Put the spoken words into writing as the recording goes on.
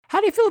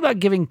do you feel about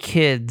giving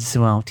kids,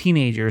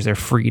 teenagers, their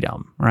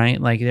freedom, right?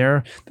 Like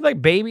they're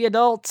like baby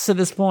adults at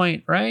this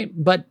point, right?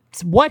 But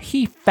what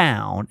he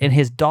found in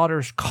his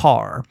daughter's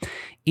car,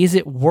 is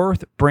it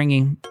worth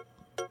bringing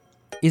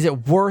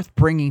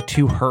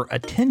to her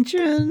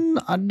attention?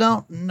 I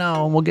don't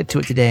know. We'll get to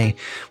it today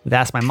with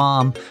Ask My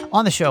Mom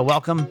on the show.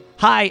 Welcome.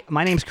 Hi,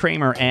 my name's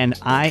Kramer, and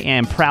I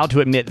am proud to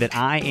admit that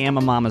I am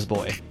a mama's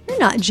boy. You're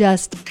not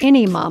just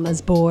any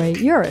mama's boy.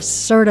 You're a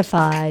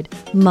certified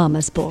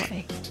mama's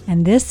boy.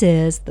 And this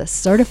is the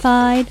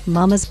Certified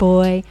Mama's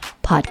Boy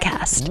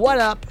Podcast. What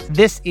up?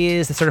 This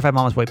is the Certified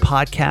Mama's Boy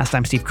Podcast.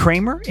 I'm Steve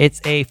Kramer. It's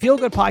a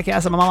feel-good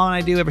podcast that my mom and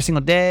I do every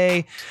single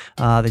day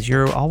that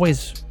you're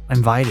always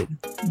invited,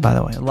 by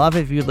the way. I love it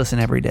if you listen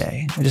every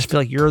day. I just feel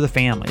like you're the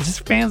family. It's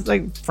just fans,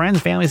 like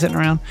friends, family sitting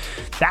around.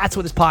 That's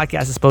what this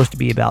podcast is supposed to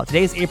be about.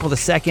 Today is April the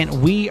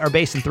 2nd. We are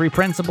based in 3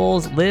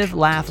 principles: live,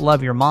 laugh,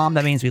 love your mom.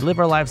 That means we live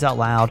our lives out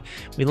loud.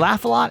 We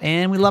laugh a lot,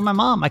 and we love my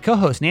mom, my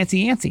co-host, Nancy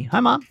Yancey.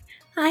 Hi, Mom.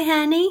 Hi,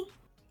 honey.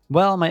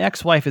 Well, my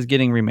ex-wife is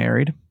getting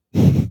remarried.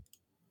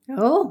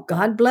 Oh,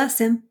 God bless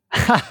him.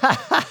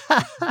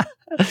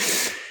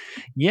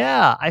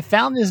 Yeah, I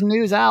found this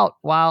news out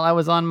while I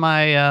was on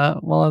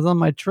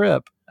my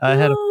trip. I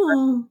had a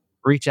friend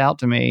reach out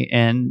to me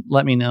and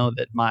let me know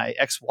that my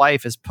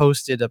ex-wife has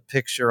posted a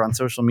picture on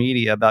social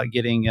media about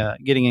getting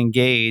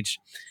engaged,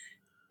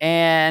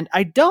 and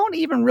I don't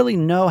even really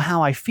know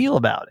how I feel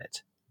about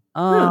it.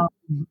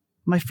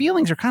 My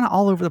feelings are kind of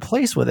all over the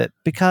place with it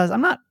because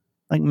I'm not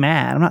like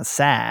mad. I'm not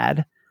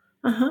sad.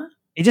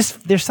 It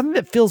just, there's something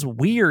that feels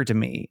weird to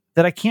me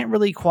that I can't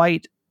really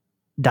quite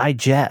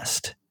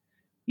digest.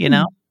 You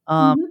know,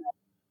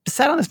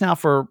 sat on this now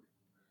for a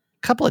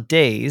couple of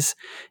days,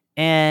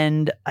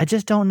 and I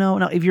just don't know.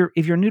 Now, if you're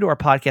new to our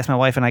podcast, my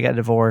wife and I got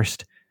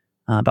divorced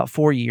about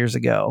 4 years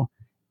ago,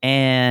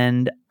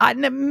 and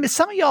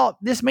some of y'all,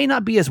 this may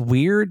not be as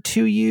weird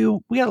to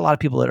you. We got a lot of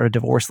people that are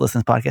divorced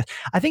listening to this podcast.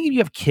 I think if you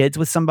have kids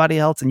with somebody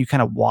else and you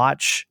kind of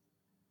watch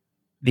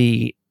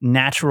the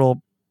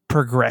natural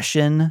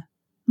progression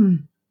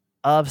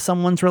of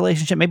someone's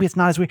relationship, maybe it's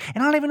not as weird.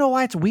 And I don't even know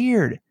why it's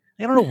weird.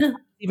 I don't know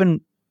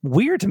even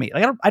weird to me.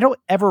 Like I don't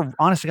ever,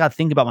 honestly, God,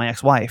 think about my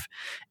ex-wife,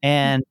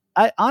 and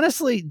I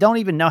honestly don't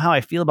even know how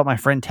I feel about my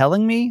friend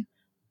telling me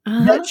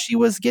that she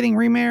was getting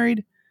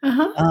remarried.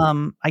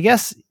 I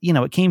guess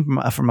it came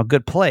from a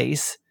good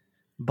place,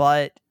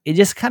 but it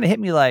just kind of hit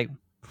me like,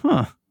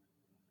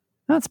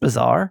 that's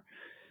bizarre.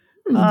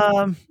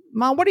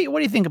 Mom, what do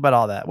you think about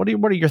all that? What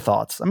are your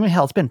thoughts? I mean,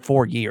 hell, it's been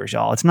 4 years,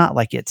 y'all. It's not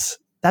like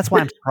that's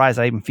why I'm surprised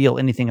I even feel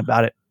anything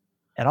about it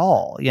at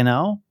all.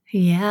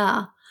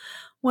 Yeah.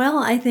 Well,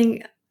 I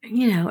think,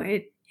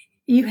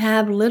 you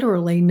have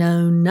literally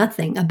known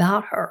nothing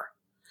about her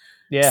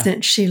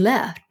since she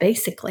left,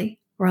 basically,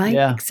 right?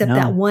 Yeah, Except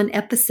that one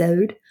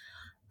episode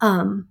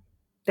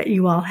that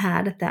you all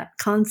had at that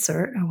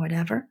concert or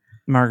whatever.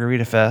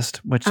 Margarita Fest,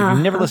 which if you've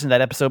never listened to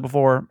that episode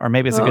before, or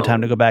maybe it's a good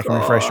time to go back and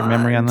refresh your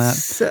memory on that.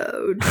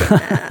 So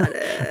dramatic.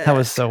 That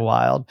was so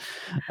wild.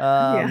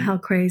 Yeah, how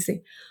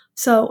crazy.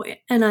 So,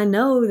 and I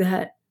know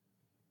that,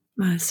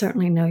 I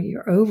certainly know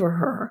you're over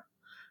her.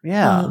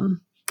 Yeah.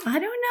 I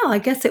don't know. I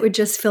guess it would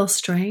just feel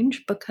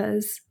strange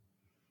because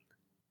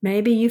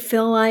maybe you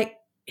feel like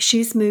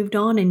she's moved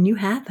on and you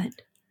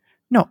haven't.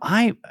 No,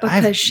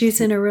 because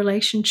she's in a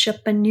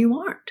relationship and you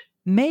aren't.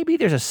 Maybe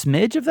there's a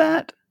smidge of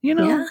that,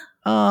 Yeah.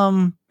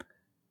 I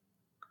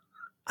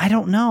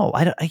don't know.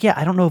 I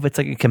don't know if it's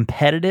like a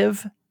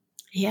competitive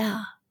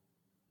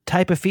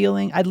type of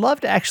feeling. I'd love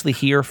to actually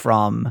hear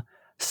from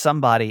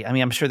somebody. I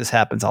mean, I'm sure this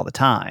happens all the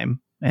time,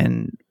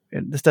 and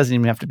this doesn't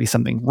even have to be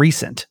something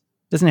recent.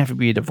 It doesn't have to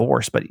be a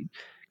divorce, but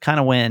kind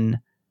of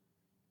when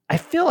I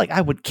feel like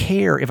I would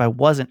care if I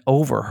wasn't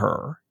over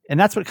her. And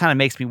that's what kind of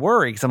makes me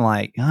worry, because I'm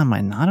like, am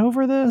I not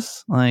over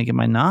this? Like, am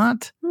I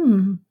not?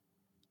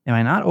 Am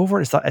I not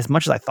over it as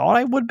much as I thought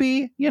I would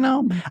be?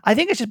 I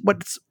think it's just,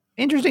 what's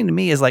interesting to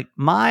me is like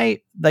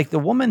the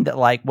woman that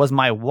like was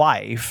my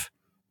wife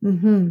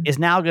is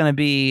now going to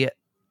be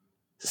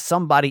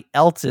somebody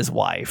else's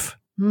wife,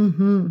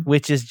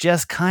 which is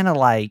just kind of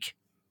like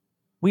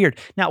weird.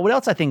 Now, what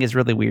else I think is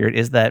really weird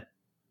is that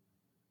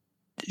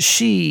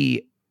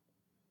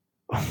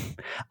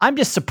I'm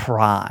just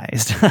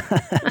surprised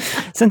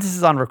since this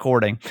is on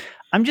recording.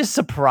 I'm just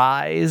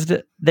surprised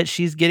that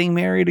she's getting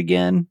married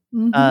again.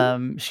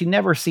 She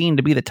never seemed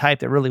to be the type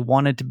that really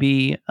wanted to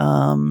be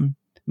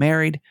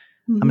married.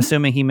 I'm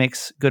assuming he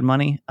makes good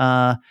money.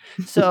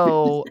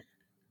 So,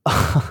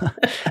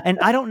 and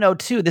I don't know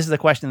too. This is a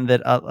question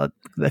that a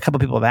couple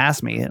of people have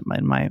asked me in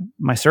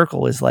my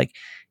circle is like,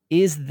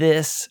 is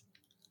this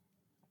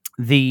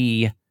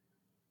the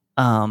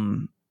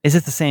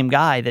same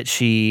guy that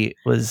she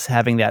was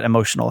having that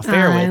emotional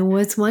affair with? I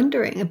was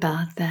wondering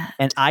about that.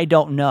 And I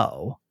don't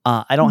know.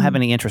 I don't have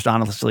any interest,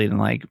 honestly, in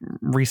like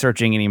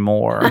researching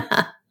anymore.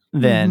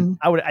 Then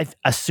I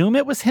assume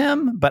it was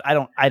him, but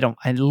I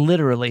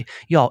literally,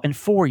 y'all, in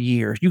 4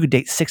 years, you could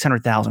date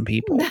 600,000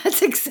 people.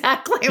 That's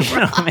exactly right. You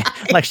know what I mean?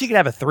 Like she could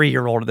have a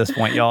 3-year-old at this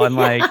point, y'all. And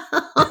like,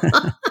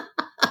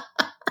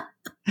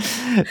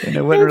 and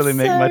it wouldn't really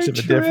make much of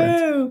a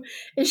difference.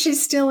 Is she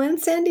still in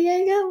San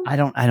Diego? I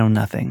know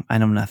nothing.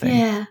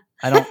 Yeah.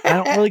 I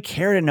don't really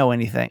care to know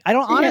anything. I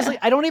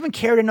don't even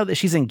care to know that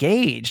she's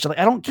engaged. Like,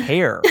 I don't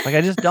care. Like,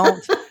 I just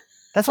don't.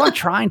 That's what I'm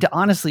trying to,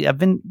 honestly, I've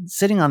been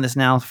sitting on this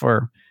now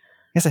for,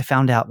 I guess I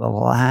found out the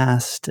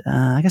last,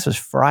 I guess it was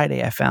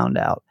Friday I found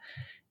out.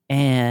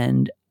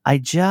 And I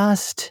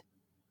just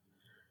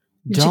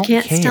don't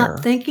care. You can't stop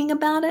thinking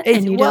about it,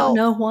 and you don't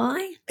know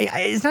why?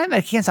 It's not that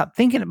I can't stop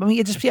thinking. I mean,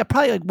 it just,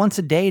 probably like once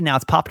a day now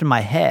it's popped in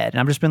my head. And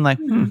I've just been like,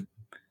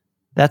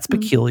 that's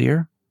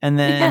peculiar. And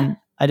then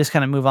I just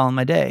kind of move on with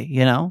my day,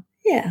 you know?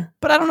 Yeah.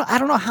 But I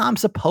don't know how I'm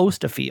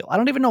supposed to feel. I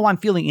don't even know why I'm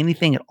feeling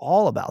anything at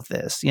all about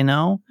this, you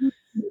know?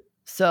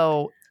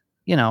 So,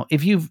 you know,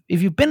 if you've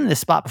been in this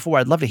spot before,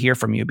 I'd love to hear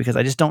from you, because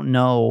I just don't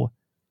know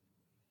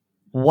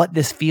what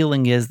this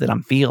feeling is that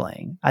I'm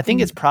feeling. I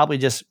think it's probably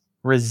just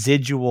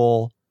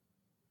residual,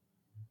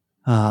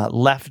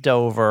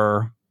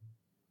 leftover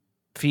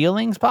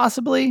feelings,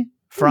 possibly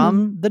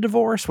from the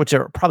divorce, which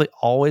are probably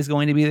always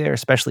going to be there,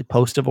 especially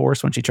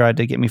post-divorce when she tried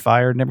to get me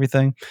fired and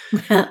everything.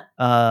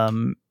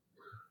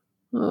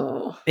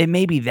 It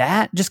may be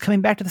that just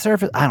coming back to the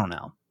surface. I don't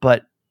know,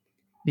 but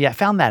yeah, I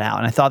found that out,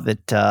 and I thought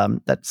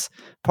that that's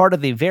part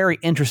of the very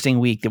interesting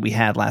week that we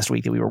had last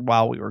week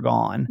while we were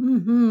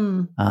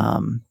gone.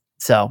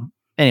 So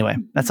anyway,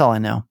 that's all I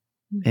know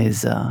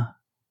is that.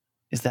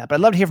 But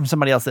I'd love to hear from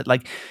somebody else that,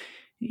 like,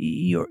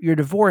 you're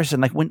divorced,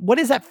 and like, what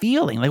is that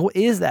feeling? Like, what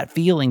is that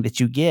feeling that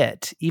you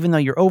get even though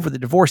you're over the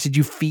divorce? Did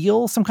you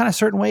feel some kind of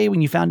certain way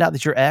when you found out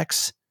that your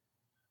ex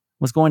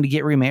was going to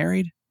get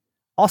remarried?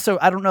 Also,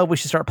 I don't know if we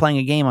should start playing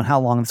a game on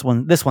how long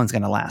this one's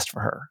going to last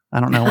for her. I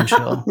don't know when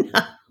she'll.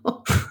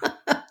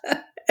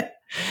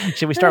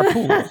 Should we start a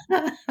pool?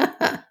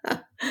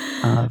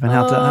 And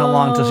how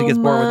long until she gets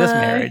bored with this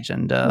marriage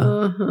and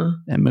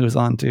moves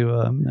on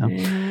to no.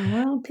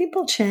 Yeah, well,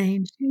 people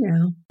change, you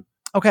know.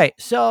 Okay,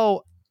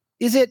 so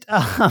is it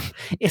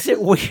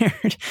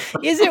weird?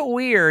 Is it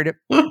weird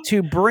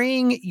to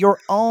bring your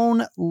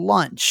own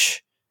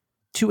lunch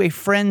to a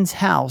friend's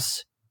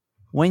house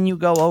when you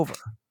go over?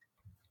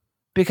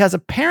 Because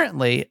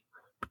apparently,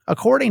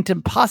 according to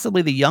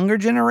possibly the younger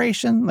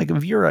generation, like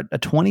if you're a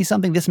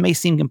 20-something, this may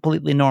seem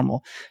completely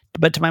normal.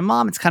 But to my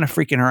mom, it's kind of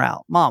freaking her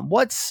out. Mom,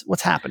 what's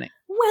happening?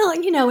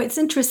 Well, you know, it's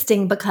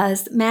interesting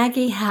because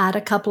Maggie had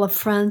a couple of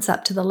friends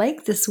up to the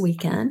lake this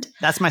weekend.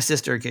 That's my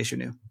sister, in case you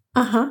knew.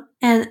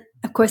 And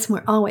of course,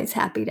 we're always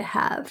happy to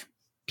have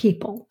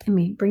people. I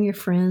mean, bring your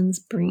friends,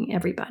 bring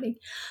everybody.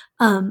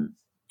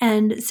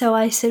 And so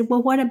I said,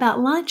 well, what about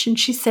lunch? And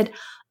she said,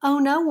 oh,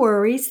 no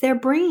worries. They're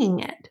bringing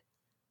it.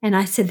 And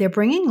I said, they're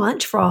bringing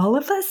lunch for all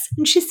of us?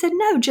 And she said,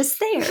 no, just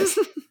theirs.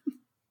 And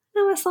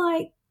I was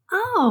like,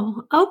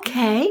 oh,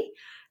 okay.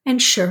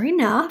 And sure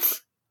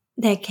enough,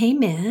 they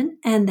came in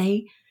and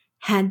they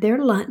had their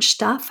lunch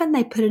stuff and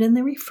they put it in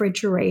the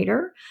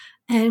refrigerator.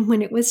 And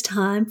when it was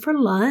time for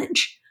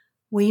lunch,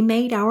 we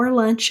made our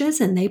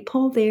lunches and they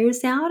pulled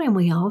theirs out and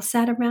we all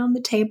sat around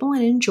the table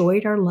and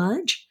enjoyed our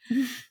lunch.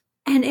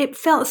 And it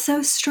felt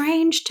so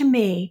strange to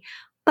me.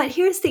 But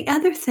here's the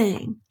other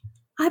thing.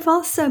 I've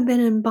also been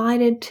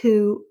invited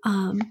to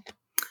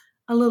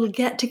a little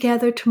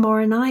get-together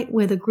tomorrow night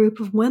with a group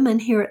of women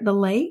here at the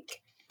lake.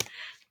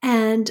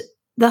 And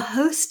the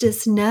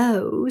hostess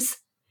knows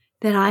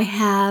that I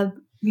have,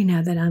 you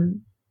know, that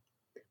I'm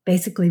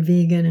basically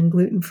vegan and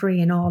gluten-free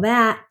and all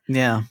that.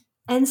 Yeah.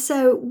 And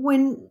so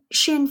when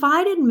she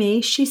invited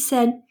me, she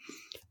said,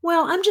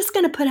 well, I'm just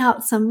going to put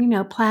out some, you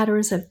know,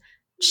 platters of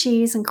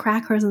cheese and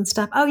crackers and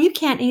stuff. Oh, you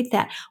can't eat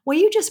that. Well,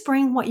 you just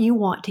bring what you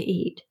want to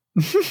eat.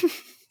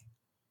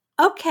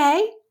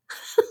 Okay.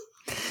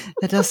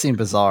 That does seem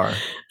bizarre.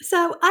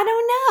 So I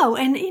don't know.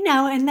 And, you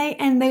know, and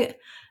they,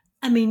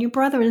 I mean, your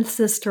brother and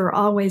sister are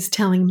always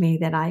telling me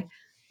that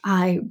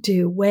I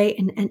do way,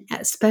 and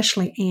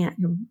especially Aunt,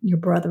 your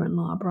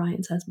brother-in-law,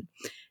 Brian's husband,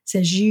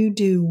 says you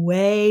do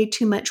way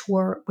too much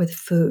work with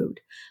food.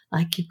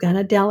 Like you've got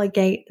to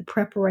delegate the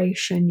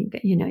preparation.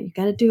 You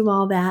got to do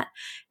all that.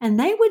 And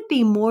they would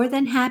be more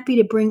than happy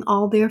to bring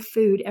all their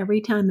food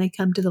every time they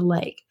come to the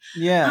lake.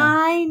 Yeah.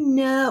 I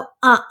know.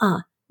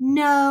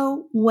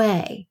 No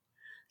way.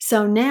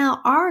 So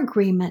now our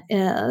agreement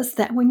is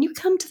that when you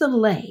come to the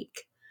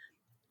lake,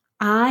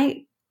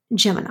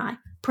 Jim and I,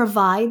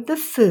 provide the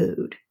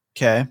food.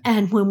 Okay.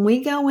 And when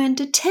we go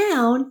into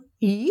town,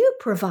 you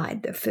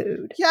provide the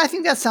food. Yeah, I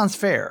think that sounds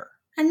fair.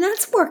 And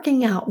that's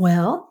working out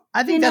well.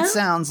 I think that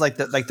sounds like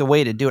the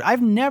way to do it.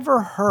 I've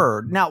never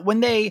heard. Now,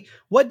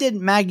 what did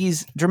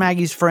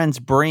Maggie's friends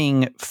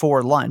bring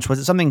for lunch? Was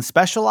it something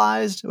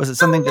specialized? Was it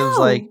something that was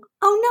like?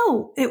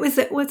 Oh no, it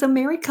was a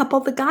married couple.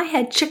 The guy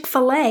had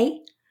Chick-fil-A,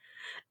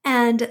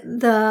 and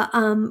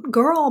the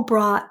girl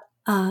brought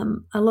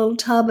a little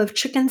tub of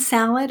chicken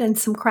salad and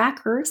some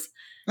crackers.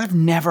 I've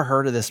never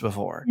heard of this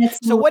before.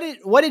 So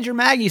what did your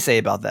Maggie say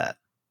about that?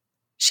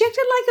 She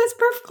acted like it was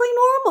perfectly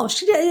normal.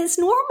 It's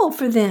normal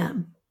for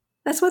them.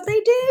 That's what they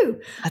do.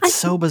 That's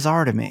so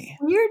bizarre to me.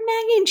 You're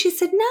Maggie, and she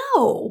said,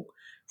 no,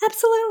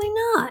 absolutely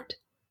not.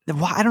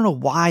 I don't know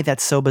why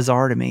that's so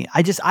bizarre to me.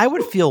 I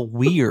would feel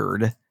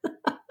weird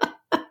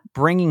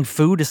bringing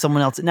food to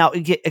someone else. Now,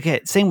 okay,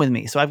 same with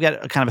me. So I've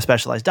got a kind of a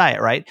specialized diet,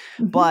 right?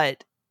 Mhm.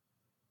 But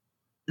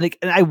like,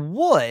 and I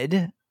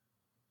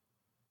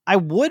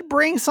would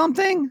bring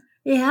something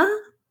Yeah.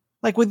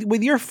 like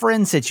with your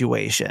friend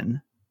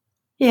situation.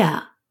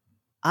 Yeah.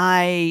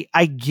 I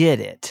get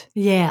it.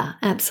 Yeah,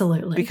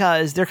 absolutely.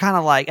 Because they're kind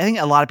of like, I think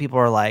a lot of people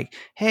are like,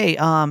 hey,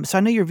 so I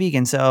know you're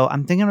vegan, so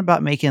I'm thinking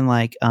about making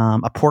like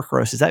a pork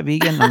roast. Is that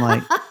vegan? I'm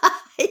like,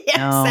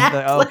 Yeah, no.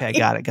 exactly. Okay,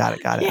 got it.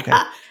 Yeah. Okay.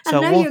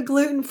 So I know you're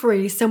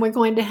gluten-free, so we're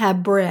going to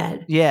have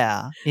bread.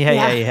 Yeah.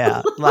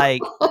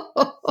 Like,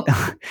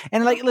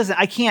 and like, listen,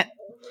 I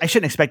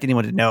shouldn't expect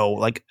anyone to know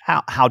like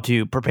how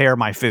to prepare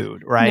my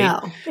food, right?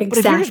 No,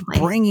 exactly.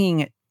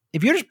 But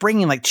if you're just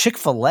bringing like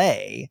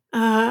Chick-fil-A,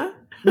 Uh-huh.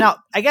 now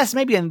I guess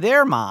maybe in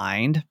their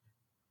mind,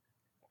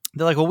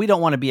 they're like, well, we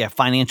don't want to be a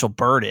financial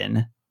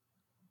burden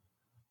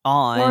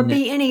on or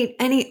be any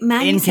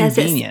Maggie says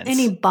it's inconvenience.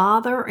 any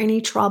bother, any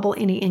trouble,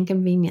 any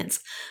inconvenience.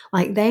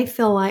 Like they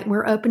feel like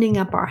we're opening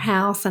up our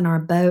house and our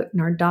boat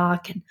and our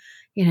dock and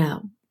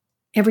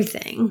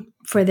everything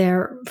for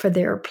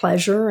their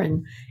pleasure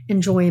and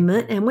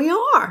enjoyment, and we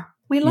love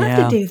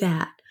to do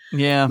that.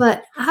 Yeah.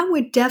 But I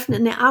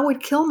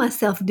would kill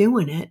myself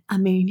doing it. I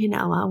mean,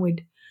 I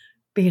would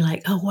be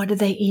like, oh, what do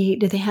they eat?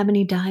 Do they have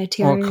any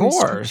dietary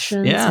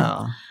restrictions?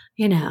 Yeah.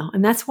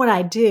 And that's what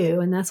I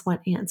do. And that's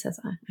what Aunt says.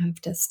 I have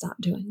to stop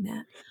doing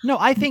that. No,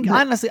 I think,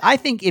 honestly,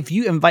 if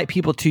you invite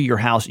people to your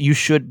house, you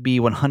should be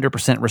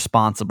 100%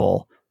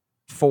 responsible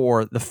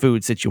for the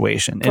food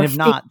situation. And if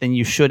not, then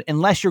you should,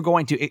 unless you're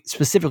going to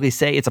specifically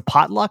say it's a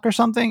potluck or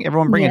something,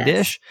 everyone bring a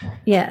dish.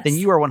 Yes. Then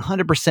you are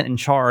 100% in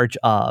charge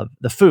of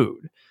the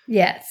food.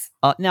 Yes.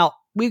 Now,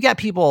 we've got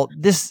people,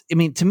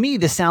 to me,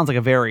 this sounds like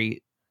a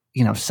very,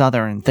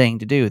 Southern thing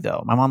to do,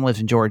 though. My mom lives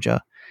in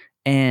Georgia.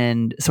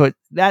 And so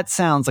that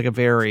sounds like a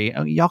very,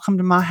 y'all come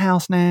to my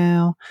house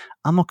now.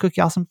 I'm going to cook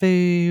y'all some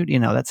food.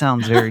 That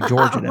sounds very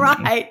Georgia to me.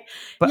 Right.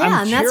 But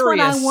yeah, and that's what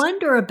I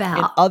wonder about.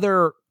 In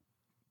other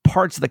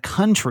parts of the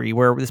country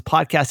where this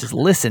podcast is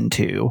listened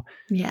to.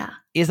 Yeah.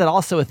 Is that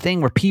also a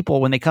thing where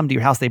people, when they come to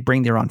your house, they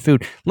bring their own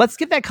food? Let's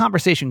get that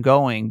conversation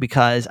going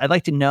because I'd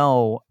like to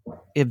know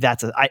if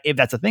that's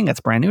a thing that's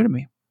brand new to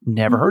me.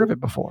 Never heard of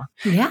it before.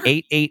 Yeah.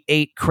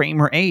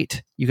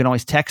 888-Kramer-8. You can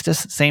always text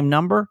us, same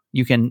number.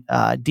 You can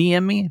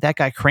DM me, that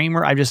guy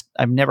Kramer. I've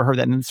never heard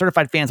that. And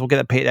certified fans will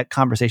get that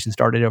conversation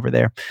started over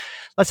there.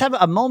 Let's have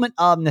a moment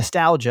of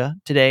nostalgia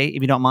today,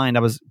 if you don't mind.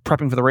 I was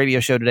prepping for the radio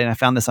show today and I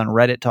found this on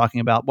Reddit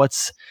talking about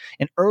what's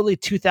an early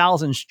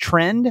 2000s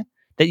trend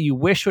that you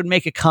wish would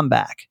make a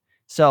comeback.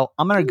 So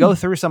I'm going to go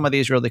through some of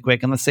these really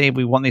quick and let's see if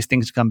we want these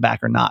things to come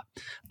back or not.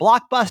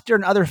 Blockbuster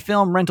and other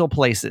film rental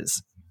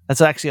places. That's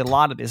actually a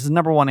lot of this. This is the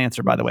number one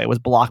answer, by the way, was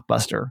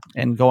Blockbuster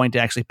and going to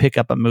actually pick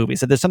up a movie.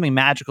 So there's something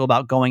magical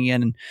about going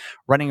in and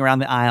running around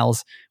the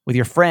aisles with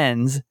your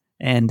friends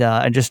and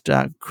just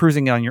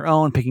cruising it on your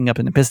own, picking up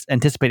an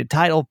anticipated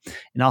title,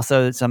 and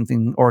also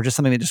something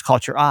that just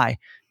caught your eye.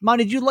 Mom,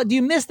 do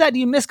you miss that? Do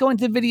you miss going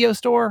to the video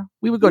store?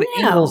 We would go to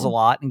Ingles a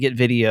lot and get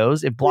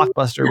videos. If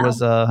Blockbuster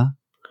was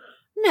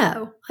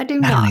no, I do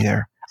not. I don't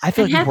either. I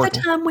feel like half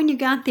the time when you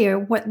got there,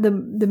 what the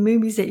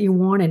movies that you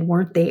wanted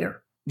weren't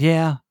there.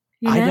 Yeah.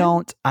 I do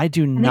not.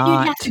 And then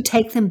you'd have to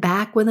take them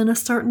back within a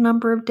certain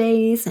number of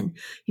days, and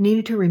you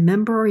needed to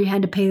remember, or you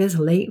had to pay those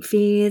late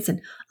fees.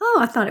 And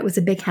I thought it was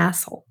a big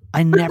hassle.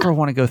 I never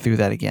want to go through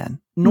that again.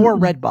 Nor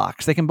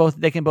Redbox. They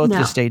can both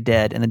just stay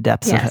dead in the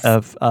depths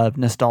of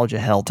nostalgia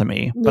hell to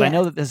me. But I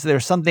know that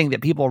there's something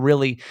that people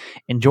really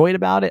enjoyed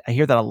about it. I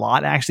hear that a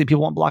lot. Actually,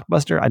 people want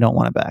Blockbuster. I don't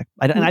want it back.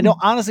 I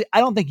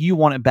don't think you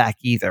want it back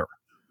either.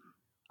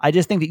 I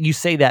just think that you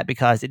say that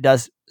because it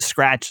does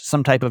scratch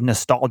some type of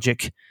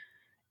nostalgic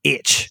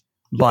itch.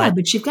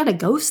 But you've got to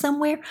go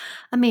somewhere.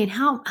 I mean,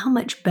 how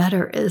much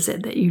better is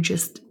it that you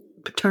just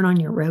turn on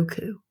your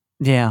Roku?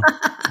 Yeah.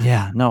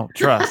 No,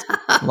 trust.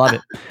 Love it.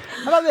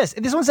 How about this?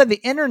 This one said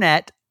the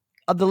internet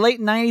of the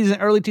late 90s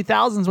and early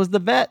 2000s was the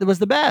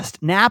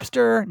best.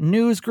 Napster,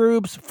 news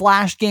groups,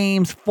 flash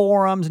games,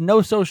 forums,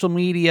 no social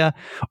media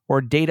or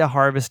data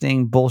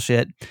harvesting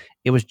bullshit.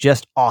 It was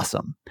just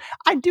awesome.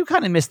 I do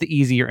kind of miss the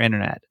easier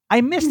internet. I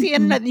miss the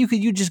internet that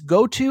you just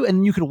go to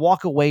and you could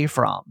walk away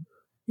from.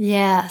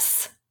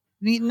 Yes.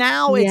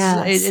 Now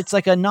it's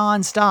like a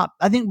nonstop.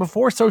 I think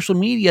before social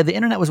media, the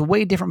internet was a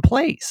way different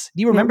place.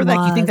 Do you remember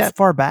that? You think that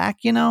far back,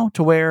 to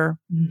where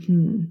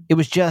it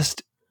was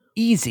just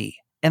easy.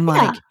 And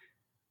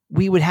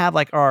we would have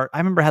I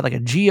remember I had like a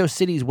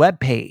GeoCities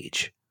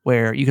webpage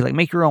where you could like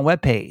make your own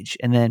webpage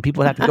and then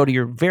people would have to go to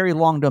your very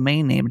long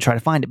domain name and try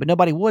to find it, but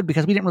nobody would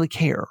because we didn't really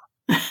care.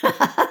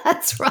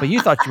 That's right. But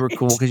you thought you were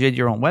cool because you had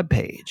your own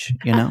webpage,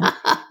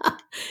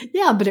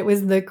 Yeah, but it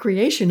was the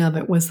creation of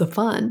it was the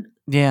fun.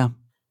 Yeah.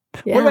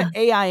 What about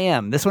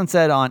AIM? This one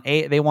said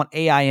they want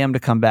AIM to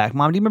come back.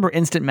 Mom, do you remember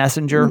Instant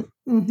Messenger?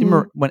 Mm-hmm. Do you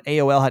remember when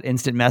AOL had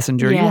Instant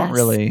Messenger? Yes. You weren't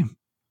really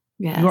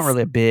Yes. You weren't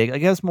really a big,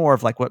 like, it was more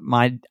of like what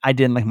I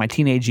did in like my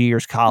teenage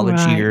years, college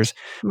years.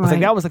 Was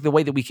like, that was like the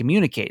way that we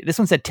communicated. This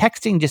one said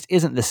texting just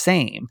isn't the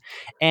same.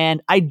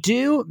 And I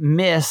do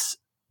miss,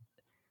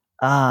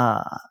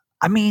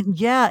 I mean,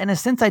 yeah, in a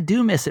sense, I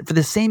do miss it for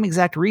the same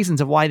exact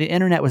reasons of why the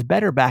internet was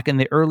better back in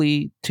the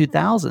early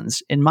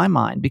 2000s in my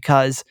mind,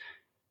 because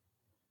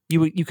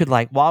you could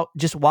like while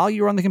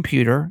you were on the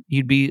computer,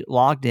 you'd be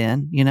logged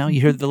in. You know, you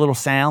hear the little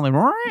sound, and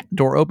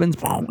door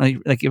opens.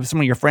 Like if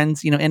some of your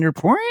friends, entered.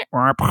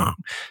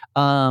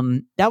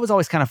 That was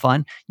always kind of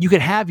fun. You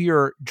could have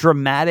your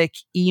dramatic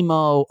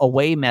emo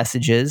away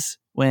messages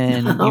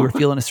when you were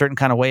feeling a certain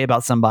kind of way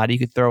about somebody. You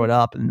could throw it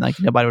up, and like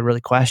nobody would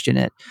really question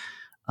it.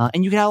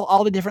 And you could have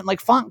all the different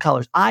like font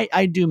colors.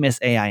 I do miss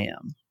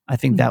AIM. I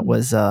think that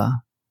was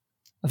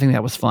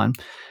fun.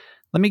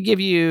 Let me give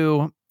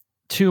you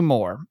 2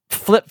 more.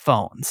 Flip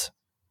phones.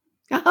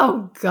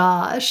 Oh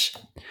gosh.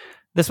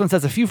 This one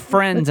says, a few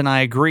friends and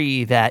I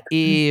agree that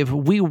if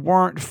it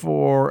weren't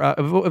for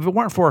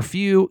a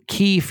few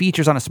key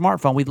features on a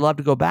smartphone, we'd love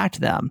to go back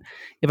to them.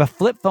 If a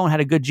flip phone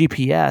had a good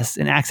GPS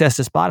and access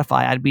to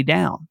Spotify, I'd be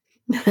down.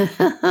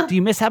 Do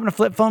you miss having a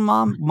flip phone,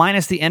 Mom,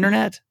 minus the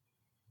internet?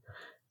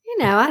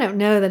 I don't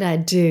know that I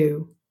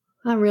do.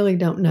 I really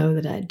don't know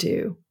that I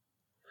do.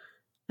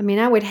 I mean,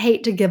 I would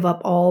hate to give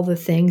up all the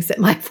things that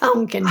my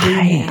phone can do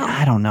now.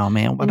 I don't know,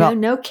 man.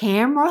 No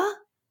camera?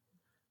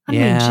 I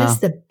mean,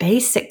 just the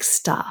basic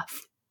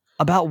stuff.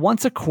 About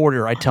once a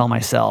quarter, I tell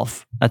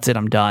myself, that's it,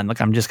 I'm done. Like,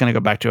 I'm just going to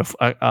go back to a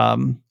flip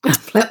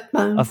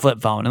phone. A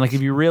flip phone. And like,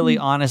 if you really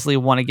honestly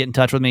want to get in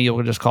touch with me,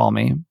 you'll just call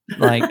me.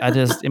 Like,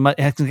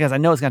 because I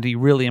know it's going to be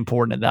really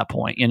important at that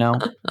point,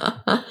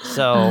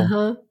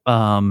 So,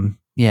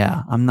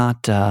 yeah, I'm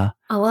not. A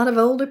lot of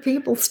older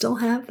people still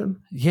have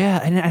them.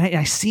 Yeah, and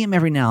I see them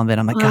every now and then.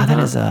 I'm like, God, that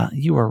is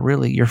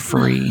you're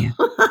free.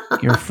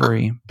 You're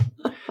free.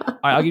 All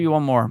right, I'll give you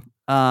one more.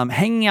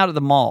 Hanging out at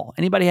the mall.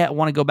 Anybody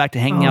want to go back to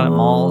hanging out at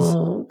malls?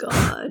 Oh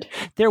God.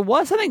 There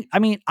was something. I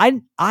mean,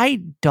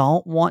 I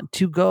don't want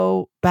to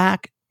go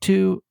back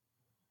to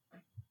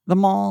the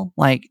mall,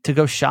 like to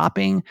go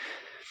shopping.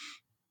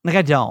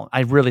 Like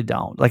I really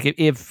don't. Like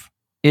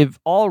if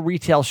all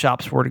retail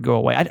shops were to go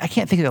away, I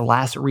can't think of the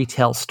last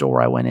retail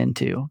store I went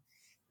into.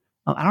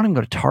 I don't even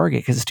go to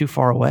Target because it's too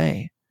far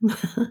away.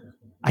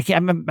 I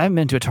haven't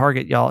been to a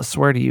Target, y'all. I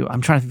swear to you.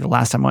 I'm trying to think the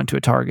last time I went to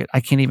a Target.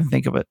 I can't even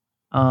think of it.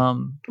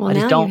 Well,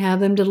 now you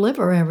have them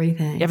deliver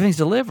everything. Everything's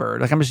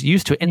delivered. Like, I'm just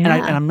used to it. And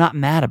I'm not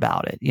mad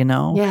about it,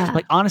 Yeah.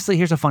 Like, honestly,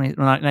 here's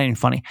not even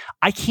funny.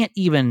 I can't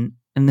even,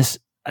 and this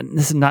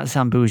is not to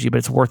sound bougie, but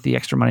it's worth the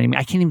extra money to me.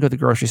 I can't even go to the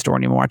grocery store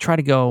anymore. I try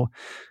to go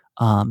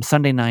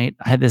Sunday night.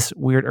 I had this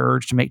weird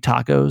urge to make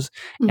tacos,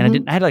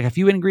 and I had like a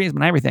few ingredients, but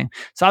not everything.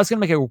 So I was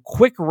going to make a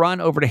quick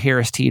run over to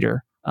Harris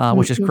Teeter,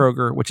 which is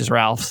Kroger, which is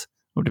Ralph's,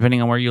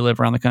 depending on where you live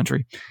around the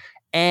country.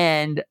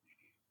 And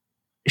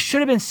it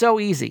should have been so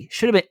easy.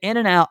 Should have been in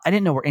and out. I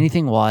didn't know where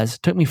anything was.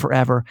 It took me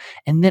forever.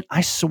 And then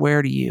I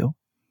swear to you,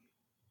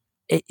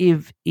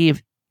 if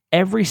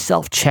every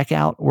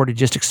self-checkout were to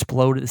just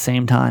explode at the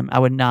same time, I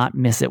would not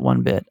miss it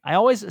one bit. I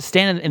always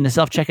stand in the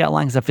self-checkout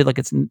line because I feel like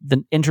it's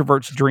the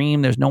introvert's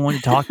dream. There's no one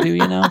to talk to,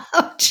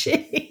 Oh,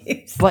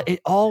 jeez. But it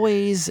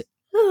always,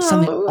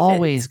 something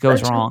always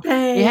goes wrong.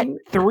 It had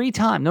 3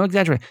 times, no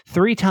exaggeration,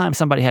 3 times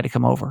somebody had to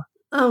come over.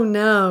 Oh,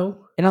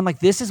 no. And I'm like,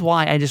 this is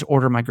why I just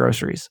order my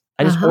groceries.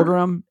 I just order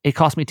them. It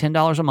costs me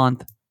 $10 a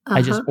month.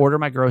 I just order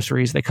my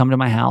groceries. They come to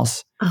my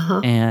house,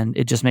 and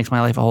it just makes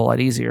my life a whole lot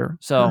easier.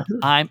 So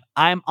I'm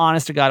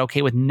honest to God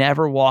okay with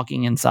never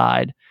walking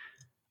inside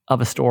of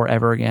a store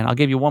ever again. I'll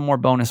give you one more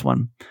bonus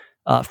one.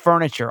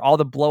 Furniture, all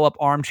the blow up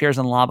armchairs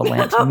and lava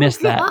lamps.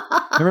 Missed that.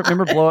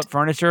 Remember blow up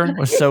furniture? It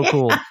was so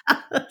cool.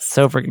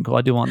 So freaking cool.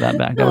 I do want that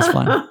back. That was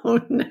fun.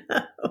 Oh no.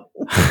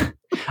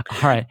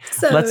 All right.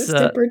 So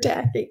super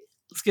tacky.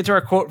 Let's get to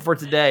our quote for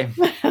today.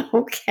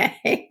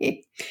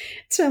 Okay.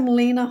 It's from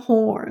Lena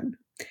Horne.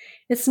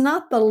 It's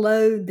not the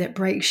load that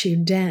breaks you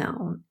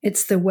down.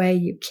 It's the way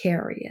you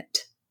carry it.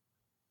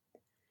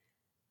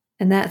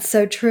 And that's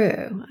so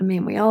true. I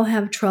mean, we all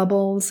have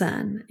troubles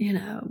and,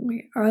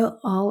 we are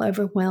all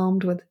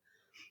overwhelmed with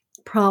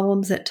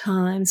problems at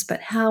times,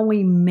 but how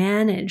we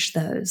manage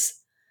those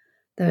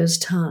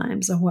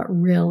times are what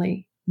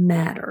really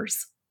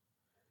matters.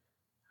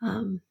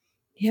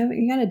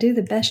 You got to do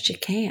the best you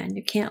can.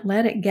 You can't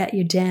let it get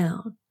you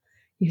down.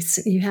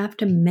 You have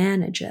to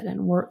manage it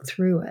and work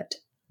through it.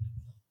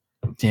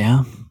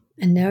 Yeah.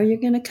 And know you're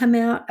going to come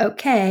out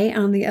okay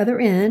on the other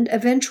end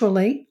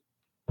eventually.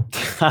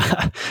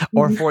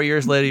 Or 4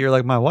 years later, you're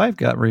like, my wife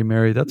got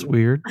remarried. That's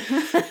weird.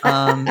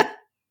 Well,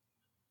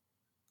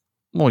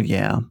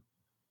 yeah.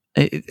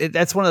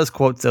 That's one of those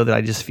quotes, though, that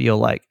I just feel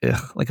like,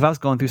 ugh. Like if I was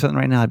going through something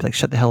right now, I'd be like,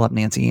 shut the hell up,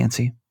 Nancy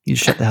Yancey. You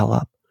just shut the hell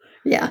up.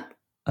 Yeah.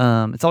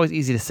 It's always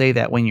easy to say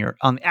that when you're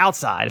on the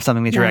outside of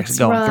something that you're actually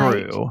going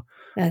through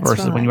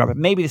versus when you are. But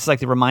maybe this is like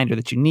the reminder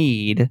that you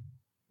need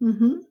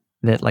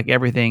that like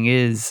everything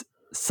is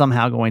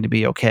somehow going to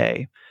be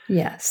okay.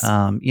 Yes.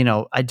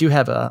 I do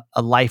have a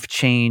life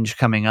change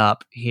coming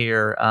up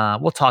here.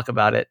 We'll talk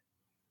about it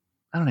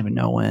I don't even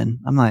know when.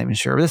 I'm not even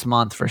sure. This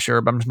month for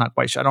sure, but I'm just not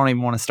quite sure. I don't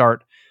even want to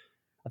start.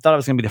 I thought it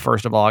was going to be the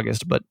 1st of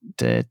August, but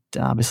it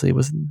obviously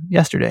was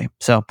yesterday.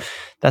 So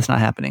that's not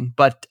happening.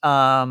 But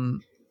I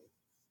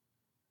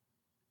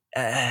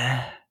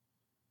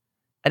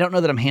don't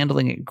know that I'm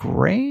handling it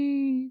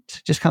great.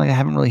 Just kind of I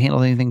haven't really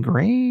handled anything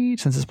great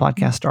since this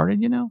podcast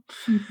started,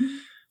 Mm-hmm.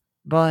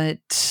 But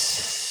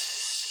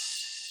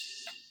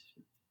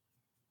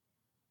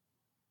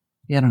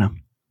yeah, I don't know.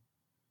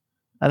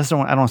 I don't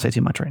want to say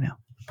too much right now.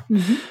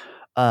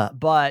 Mm-hmm.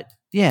 But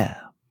yeah,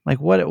 like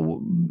what?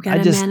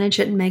 Got to manage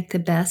it and make the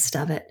best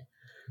of it,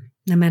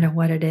 no matter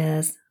what it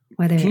is.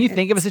 Whether can you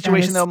think of a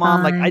situation though,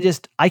 Mom? Like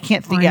I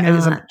can't think.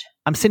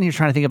 I'm sitting here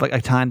trying to think of like a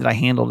time that I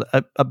handled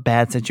a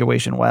bad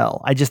situation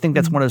well. I just think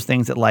that's one of those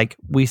things that like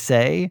we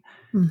say,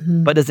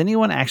 but does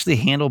anyone actually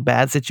handle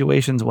bad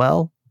situations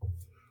well?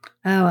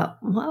 Oh,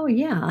 well,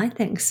 yeah, I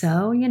think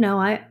so.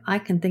 I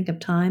can think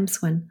of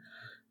times when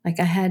like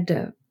I had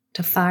to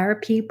fire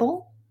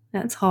people.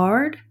 That's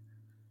hard,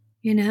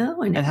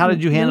 And how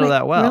did you handle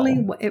that well?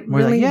 It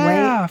really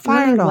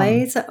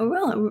weighs.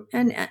 Well,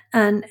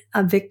 and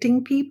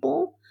evicting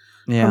people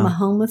from a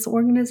homeless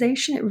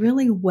organization, it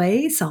really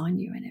weighs on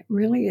you, and it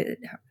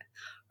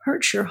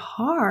hurts your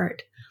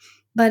heart.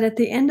 But at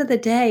the end of the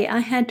day, I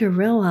had to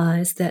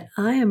realize that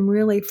I am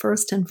really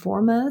first and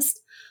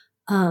foremost,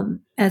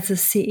 as a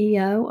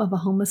CEO of a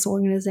homeless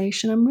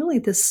organization, I'm really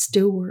the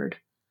steward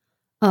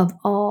of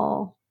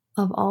all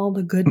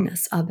the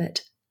goodness of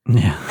it.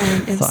 Yeah.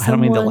 And I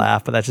don't mean to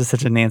laugh, but that's just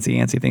such a Nancy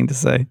thing to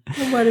say.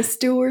 What a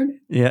steward.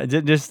 Yeah.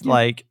 Just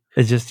like,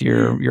 it's just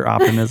your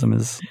optimism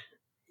is.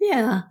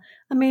 Yeah.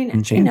 I mean,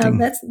 enchanting.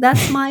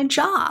 That's my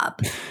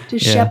job to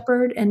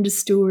shepherd and to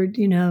steward,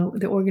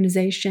 the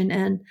organization.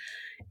 And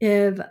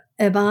if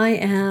I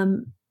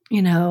am,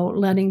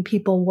 letting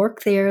people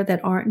work there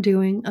that aren't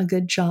doing a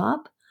good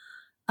job,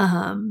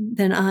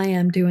 then I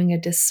am doing a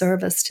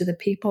disservice to the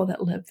people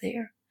that live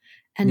there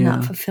and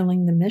not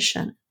fulfilling the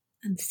mission.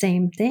 And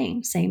by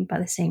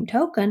the same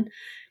token,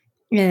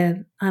 if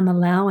I'm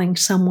allowing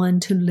someone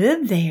to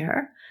live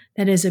there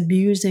that is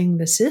abusing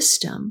the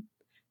system,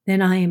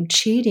 then I am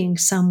cheating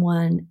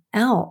someone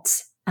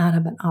else out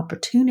of an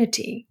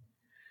opportunity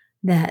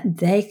that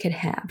they could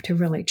have to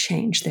really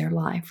change their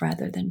life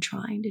rather than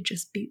trying to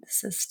just beat the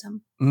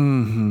system.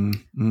 Mm-hmm.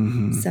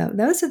 Mm-hmm. So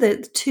those are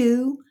the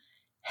two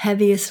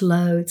heaviest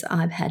loads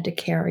I've had to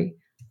carry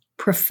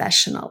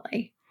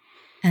professionally.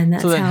 And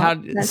that's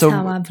how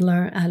I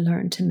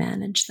learned to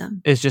manage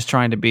them. It's just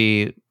trying to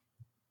be,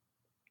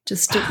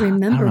 just to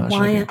remember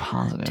remember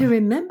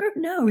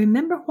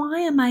why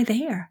am I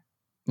there?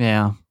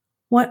 Yeah.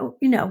 What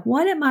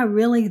am I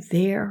really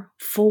there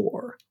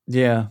for?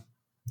 Yeah.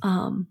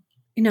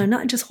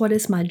 Not just what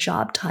is my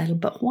job title,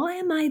 but why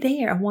am I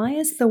there? Why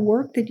is the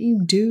work that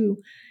you do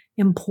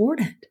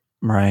important?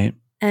 Right.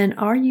 And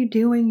are you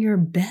doing your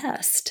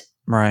best?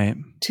 Right.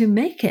 To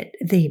make it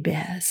the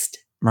best?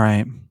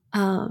 Right.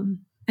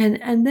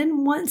 And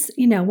then once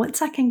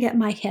I can get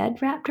my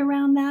head wrapped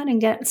around that and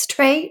get it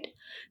straight,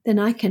 then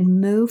I can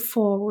move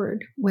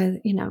forward with,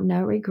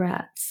 no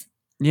regrets.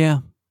 Yeah.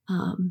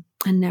 And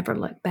never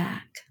look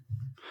back.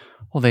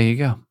 Well, there you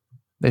go.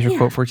 There's your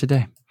quote for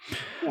today.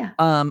 Yeah.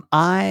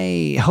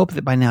 I hope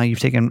that by now you've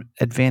taken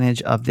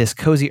advantage of this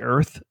Cozy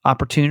Earth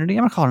opportunity.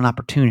 I'm going to call it an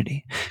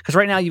opportunity because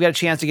right now you've got a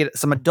chance to get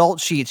some adult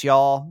sheets,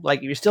 y'all. Like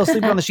if you're still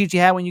sleeping on the sheets you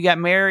had when you got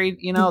married,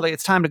 like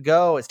it's time to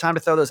go. It's time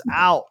to throw those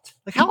out.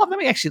 Like how often?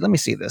 Let me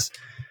see this.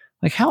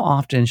 Like how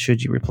often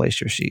should you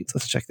replace your sheets?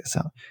 Let's check this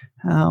out.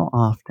 How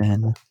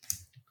often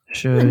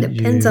should it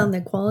depends on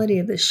the quality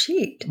of the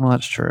sheet. Well,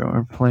 that's true.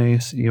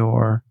 Replace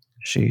your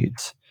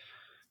sheets.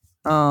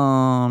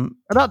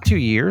 About 2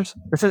 years.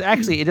 It says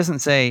actually, it doesn't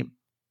say.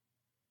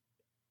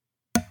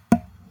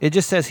 It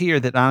just says here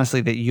that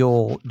honestly, that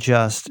you'll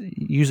just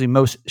usually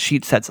most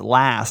sheet sets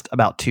last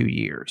about 2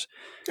 years.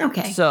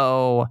 Okay.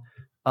 So,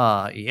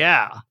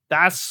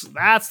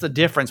 that's the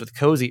difference with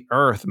Cozy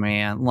Earth,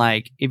 man.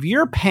 Like if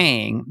you're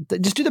paying,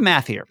 just do the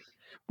math here.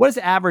 What does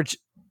the average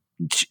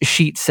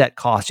sheet set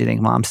cost, you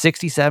think, Mom?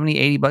 60, 70,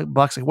 80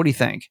 bucks? Like, what do you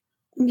think?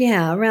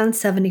 Yeah, around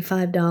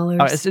 $75. All right,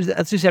 let's do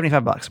 $75.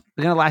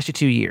 They're going to last you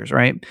 2 years,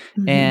 right?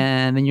 Mm-hmm.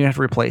 And then you have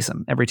to replace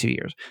them every 2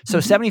 years. So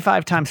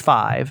 75 times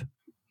 5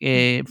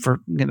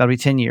 that'll be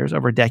 10 years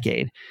over a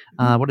decade.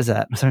 What is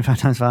that? 75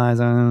 times 5 is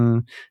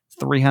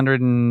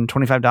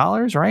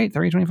 $325, right?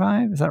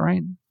 $325, is that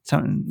right?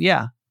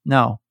 Yeah.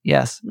 No.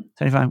 Yes.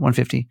 75,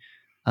 150,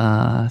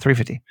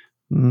 350.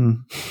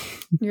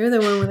 You're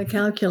the one with a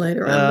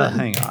calculator.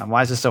 Hang on.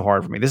 Why is this so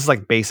hard for me? This is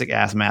like basic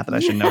ass math that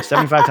I should know.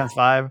 75 times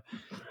 5.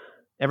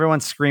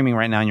 Everyone's screaming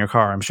right now in your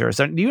car, I'm sure.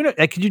 So do you know,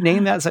 could you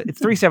name that? So it's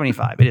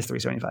 375. It is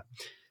 375.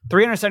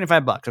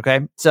 $375.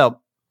 Okay. So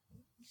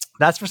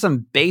that's for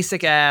some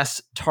basic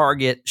ass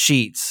Target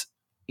sheets.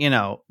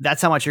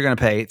 That's how much you're going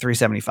to pay,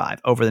 $375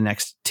 over the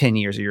next 10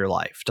 years of your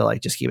life to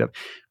like just keep it up.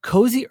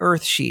 Cozy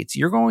Earth sheets.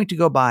 You're going to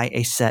go buy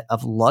a set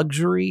of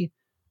luxury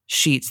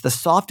sheets, the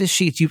softest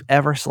sheets you've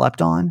ever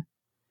slept on.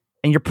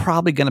 And you're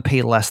probably going to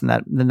pay less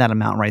than that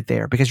amount right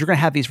there, because you're going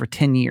to have these for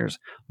 10 years,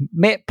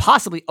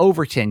 possibly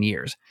over 10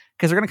 years,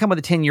 because they're going to come with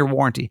a 10-year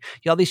warranty.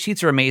 Y'all, these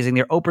sheets are amazing.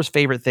 They're Oprah's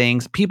favorite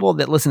things. People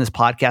that listen to this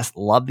podcast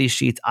love these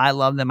sheets. I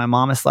love them. My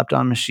mom has slept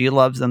on them. She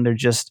loves them. They're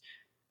just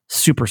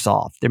super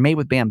soft. They're made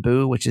with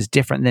bamboo, which is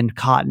different than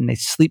cotton. They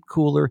sleep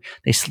cooler.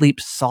 They sleep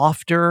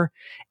softer.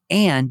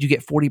 And you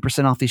get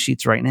 40% off these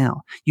sheets right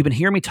now. You've been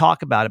hearing me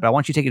talk about it, but I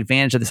want you to take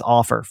advantage of this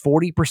offer.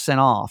 40%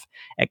 off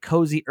at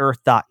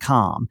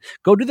CozyEarth.com.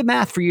 Go do the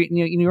math for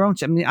your own.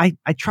 I mean,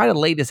 I try to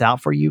lay this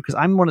out for you because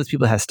I'm one of those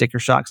people that has sticker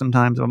shock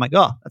sometimes. I'm like,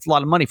 oh, that's a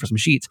lot of money for some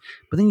sheets.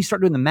 But then you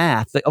start doing the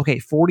math. Like, okay,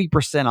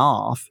 40%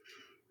 off,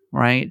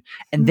 right?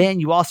 And then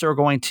you also are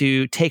going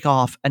to take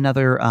off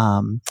another,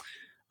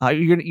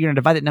 you're going to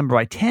divide that number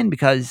by 10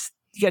 because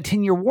you got a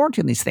 10-year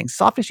warranty on these things.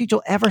 Softest sheets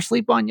you'll ever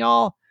sleep on,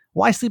 y'all.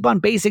 Why sleep on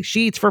basic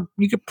sheets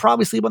you could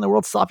probably sleep on the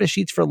world's softest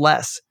sheets for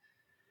less.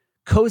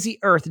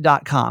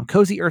 CozyEarth.com.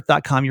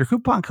 CozyEarth.com. Your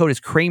coupon code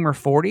is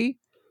Kramer40.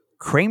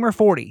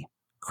 Kramer40.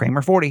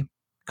 Kramer40.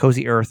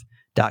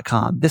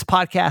 CozyEarth.com. This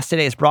podcast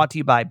today is brought to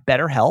you by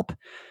BetterHelp.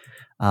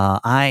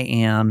 I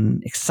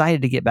am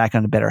excited to get back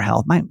onto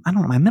BetterHelp. I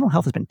don't know. My mental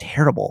health has been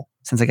terrible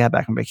since I got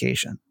back on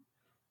vacation.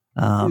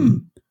 I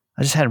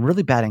just had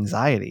really bad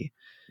anxiety,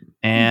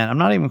 and I'm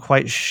not even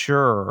quite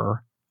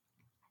sure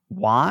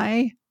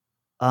why.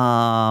 But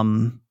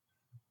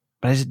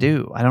I just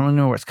do. I don't really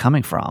know where it's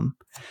coming from.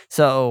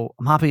 So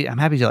I'm happy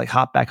to like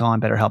hop back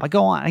on BetterHelp. I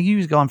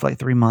usually go on for like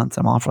 3 months.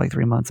 I'm off for like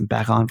 3 months and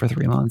back on for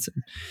 3 months.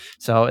 And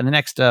so in the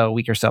next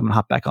week or so, I'm gonna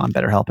hop back on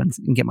BetterHelp and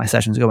get my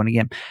sessions going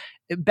again.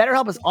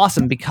 BetterHelp is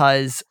awesome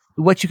because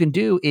what you can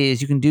do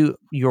is you can do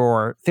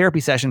your therapy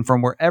session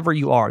from wherever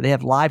you are. They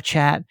have live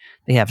chat.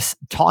 They have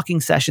talking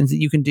sessions that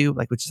you can do,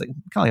 which is like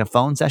kind of like a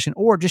phone session,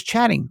 or just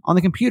chatting on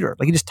the computer.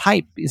 Like you just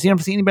type. So you don't have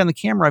to see anybody on the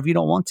camera if you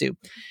don't want to.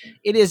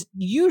 It is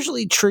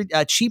usually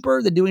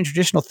cheaper than doing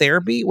traditional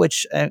therapy,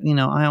 which I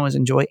always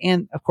enjoy.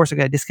 And of course, I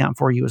got a discount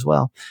for you as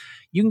well.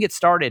 You can get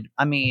started.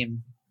 I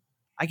mean,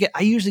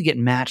 I usually get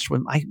matched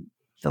with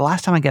the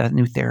last time I got a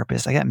new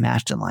therapist, I got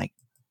matched in like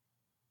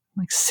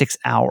 6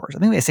 hours. I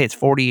think they say it's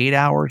 48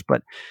 hours,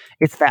 but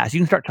it's fast. You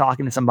can start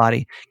talking to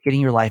somebody,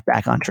 getting your life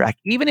back on track.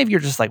 Even if you're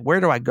just like,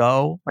 where do I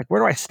go? Like,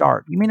 where do I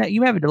start?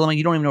 You have a dilemma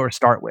you don't even know where to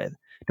start with.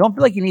 Don't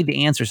feel like you need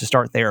the answers to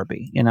start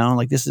therapy.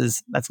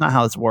 That's not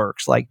how this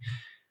works. Like,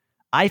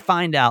 I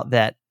find out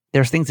that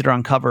there's things that are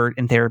uncovered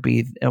in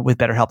therapy with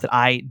BetterHelp that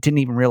I didn't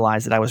even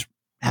realize that I was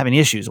having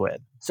issues with.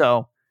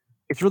 So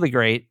it's really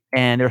great.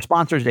 And they're a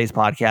sponsor of today's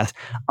podcast.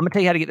 I'm going to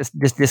tell you how to get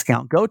this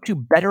discount. Go to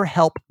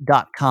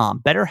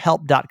betterhelp.com,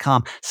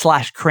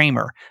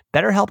 betterhelp.com/Kramer,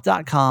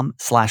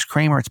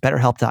 betterhelp.com/Kramer. It's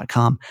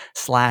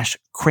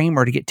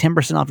betterhelp.com/Kramer to get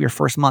 10% off your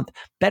first month.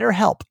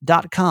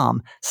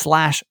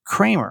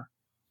 Betterhelp.com/Kramer.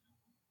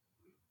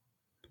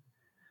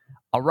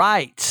 All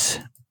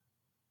right.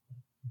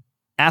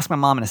 Ask my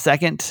mom in a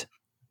second.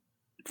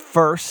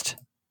 First,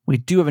 we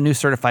do have a new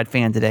certified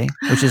fan today,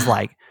 which is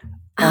like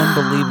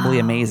unbelievably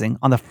amazing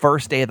on the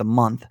first day of the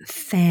month.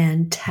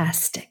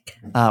 Fantastic.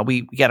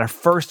 We got our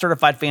first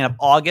certified fan of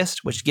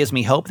August, which gives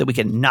me hope that we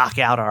can knock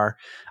out our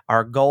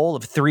goal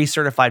of 3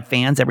 certified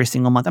fans every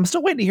single month. I'm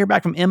still waiting to hear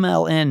back from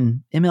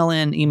MLN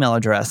email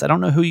address. I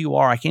don't know who you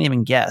are. I can't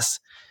even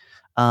guess.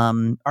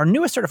 Our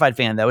newest certified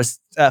fan, though, is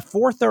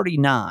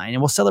 439,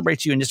 and we'll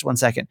celebrate you in just 1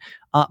 second.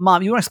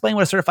 Mom, you want to explain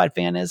what a certified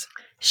fan is?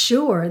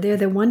 Sure. They're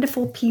the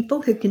wonderful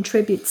people who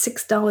contribute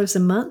 $6 a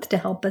month to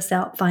help us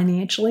out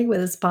financially with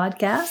this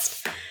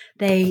podcast.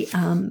 They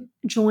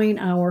join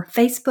our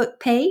Facebook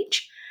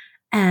page,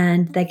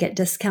 and they get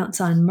discounts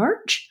on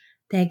merch.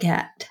 They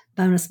get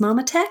bonus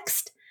mama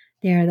text.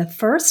 They're the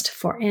first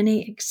for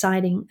any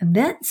exciting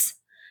events,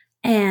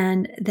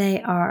 and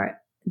they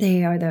are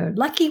the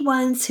lucky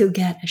ones who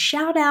get a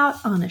shout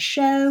out on a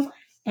show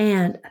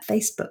and a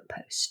Facebook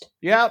post.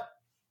 Yep,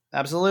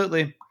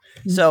 absolutely.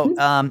 So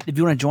if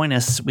you want to join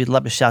us, we'd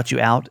love to shout you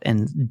out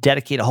and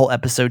dedicate a whole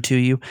episode to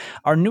you.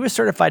 Our newest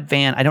certified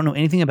fan, I don't know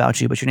anything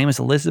about you, but your name is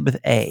Elizabeth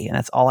A., and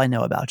that's all I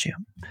know about you.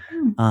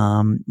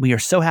 We are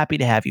so happy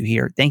to have you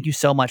here. Thank you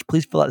so much.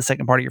 Please fill out the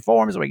second part of your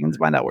form so we can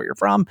find out where you're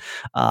from.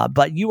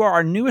 But you are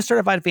our newest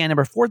certified fan,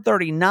 number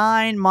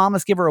 439. Mom,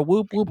 let's give her a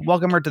whoop, whoop.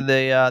 Welcome her to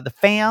the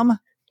fam.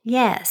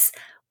 Yes.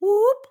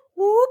 Whoop,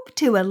 whoop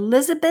to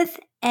Elizabeth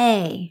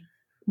A.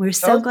 We're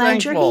so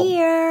glad thankful. You're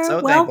here.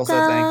 So Welcome.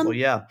 thankful.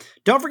 Yeah.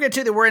 Don't forget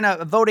too that we're in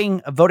a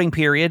voting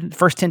period.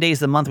 First 10 days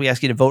of the month, we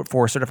ask you to vote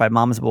for Certified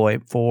Mama's Boy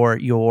for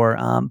your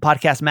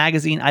podcast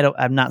magazine.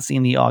 I've not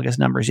seen the August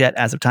numbers yet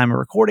as of time of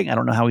recording. I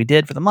don't know how we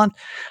did for the month,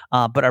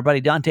 but our buddy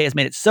Dante has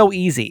made it so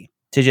easy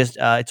to just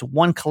it's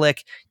one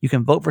click. You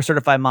can vote for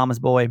Certified Mama's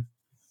Boy,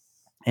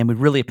 and we'd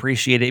really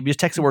appreciate it. If you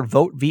just text the word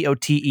vote,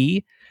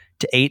 VOTE,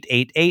 to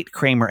 888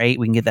 Kramer 8,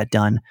 we can get that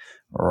done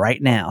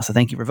right now. So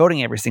thank you for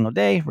voting every single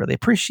day. Really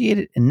appreciate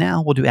it. And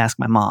now we'll do Ask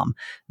My Mom.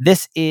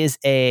 This is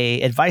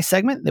a advice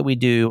segment that we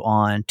do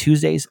on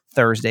Tuesdays,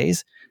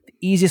 Thursdays.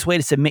 The easiest way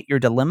to submit your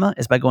dilemma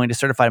is by going to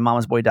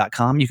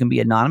certifiedmamasboy.com. You can be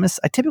anonymous.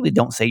 I typically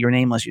don't say your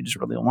name unless you just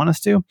really want us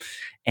to.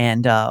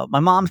 And my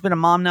mom's been a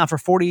mom now for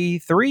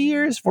 43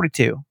 years,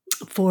 42.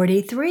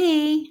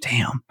 43.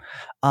 Damn.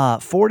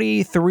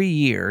 43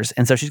 years.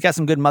 And so she's got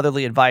some good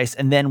motherly advice.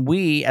 And then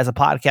we, as a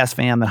podcast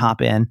fam, that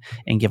hop in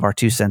and give our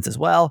 2 cents as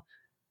well.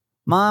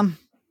 Mom,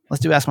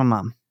 let's do Ask My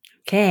Mom.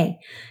 Okay.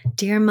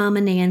 Dear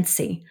Mama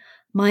Nancy,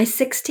 my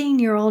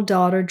 16-year-old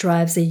daughter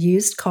drives a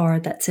used car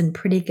that's in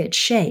pretty good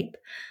shape,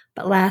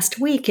 but last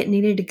week it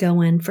needed to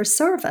go in for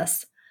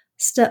service.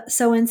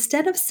 So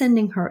instead of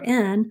sending her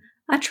in,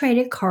 I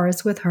traded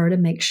cars with her to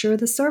make sure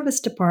the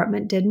service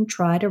department didn't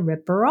try to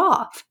rip her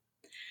off.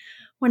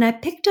 When I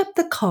picked up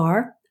the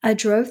car, I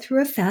drove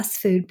through a fast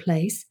food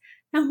place,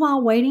 and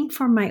while waiting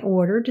for my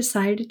order,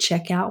 decided to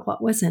check out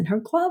what was in her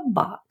glove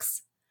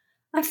box.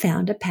 I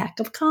found a pack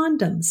of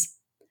condoms.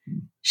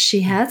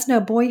 She has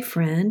no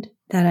boyfriend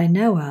that I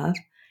know of,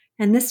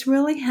 and this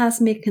really has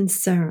me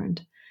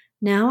concerned.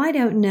 Now I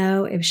don't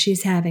know if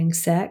she's having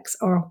sex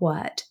or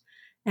what,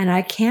 and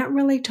I can't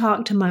really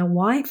talk to my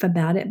wife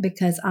about it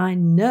because I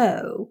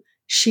know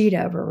she'd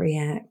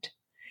overreact.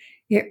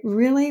 It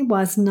really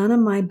was none of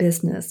my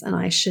business, and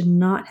I should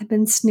not have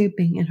been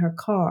snooping in her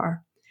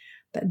car.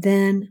 But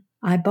then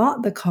I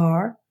bought the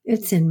car.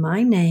 It's in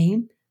my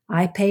name.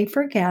 I pay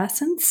for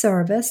gas and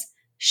service.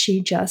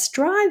 She just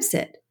drives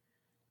it.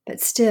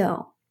 But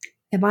still,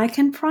 if I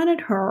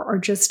confronted her or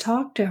just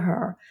talked to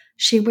her,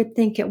 she would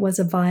think it was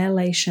a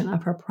violation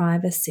of her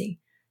privacy.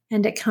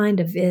 And it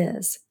kind of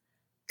is.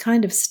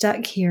 Kind of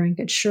stuck here and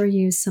could sure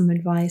use some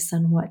advice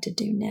on what to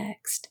do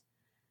next.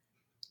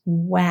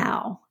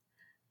 Wow.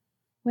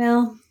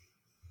 Well,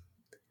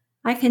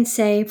 I can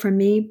say for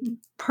me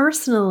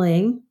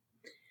personally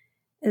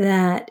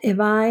that if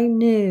I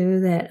knew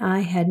that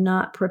I had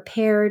not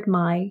prepared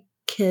my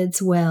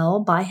kids well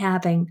by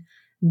having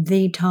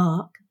the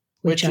talk,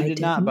 which I did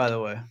not, by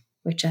the way.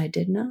 Which I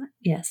did not.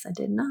 Yes, I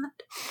did not.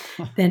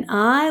 Then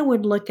I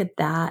would look at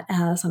that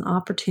as an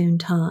opportune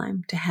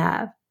time to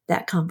have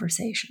that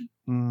conversation.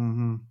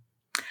 Mm-hmm.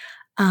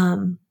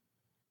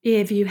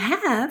 If you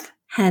have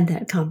had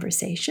that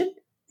conversation,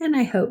 and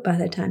I hope by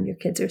the time your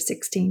kids are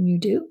 16 you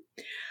do,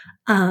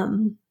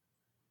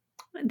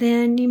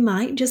 then you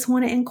might just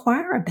want to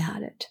inquire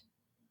about it.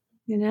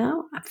 You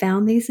know, I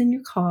found these in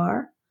your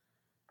car.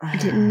 I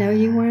didn't know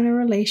you were in a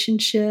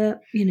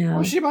relationship, you know.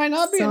 Well, she might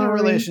not be in a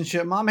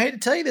relationship, Mom. I hate to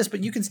tell you this,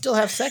 but you can still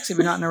have sex if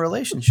you're not in a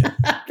relationship.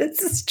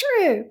 This is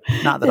true.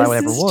 Not that I would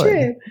ever would.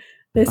 True.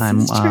 This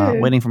is true.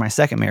 Waiting for my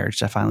second marriage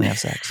to finally have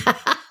sex.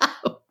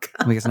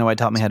 Because nobody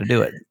taught me how to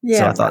do it. Yeah,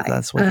 so I thought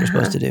that's what you're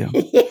supposed to do.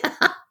 Yeah.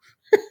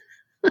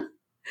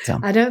 So.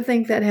 I don't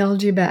think that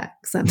held you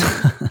back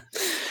somehow.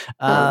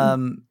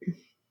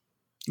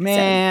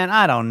 Man,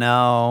 I don't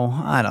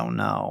know.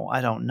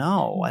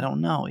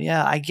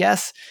 Yeah, I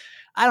guess,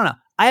 I don't know.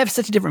 I have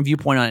such a different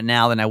viewpoint on it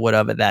now than I would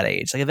have at that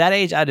age. Like at that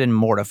age, I'd been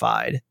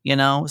mortified, you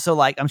know? So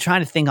like, I'm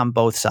trying to think on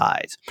both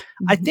sides.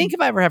 Mm-hmm. I think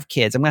if I ever have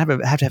kids, I'm going to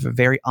have to have a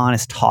very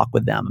honest talk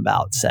with them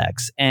about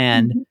sex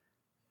and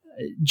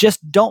just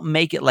don't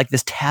make it like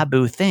this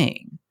taboo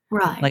thing.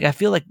 Right. Like, I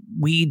feel like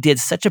we did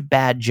such a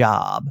bad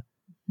job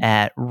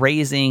at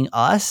raising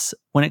us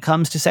when it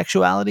comes to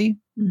sexuality.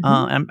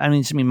 I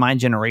mean, my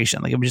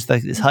generation, like it was just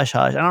like this hush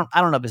hush.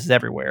 I don't know if this is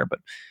everywhere, but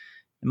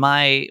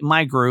my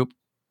group,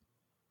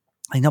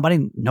 like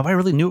nobody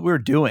really knew what we were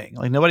doing.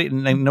 Like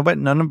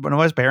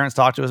nobody's parents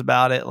talked to us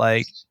about it.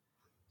 Like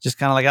just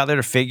kind of like out there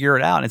to figure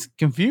it out. And it's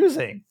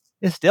confusing.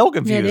 It's still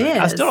confusing. It is.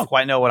 I still don't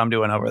quite know what I'm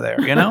doing over there,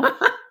 you know?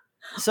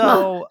 So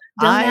well,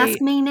 don't ask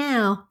me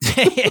now.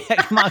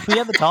 Come on, can we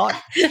have the talk?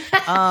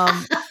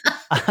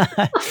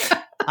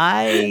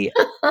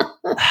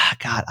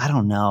 God, I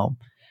don't know.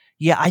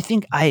 Yeah, I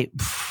think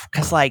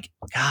because like,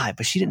 God,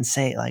 but she didn't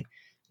say it like,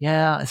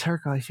 yeah, it's her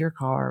car, it's your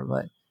car,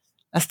 but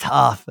that's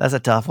tough. That's a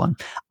tough one.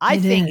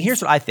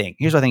 Here's what I think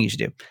you should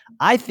do.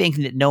 I think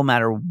that no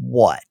matter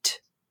what,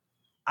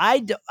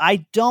 I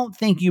don't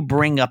think you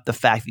bring up the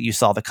fact that you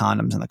saw the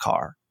condoms in the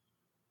car.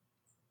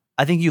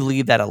 I think you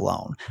leave that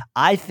alone.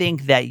 I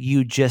think that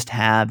you just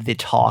have the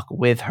talk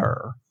with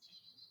her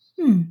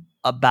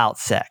about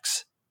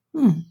sex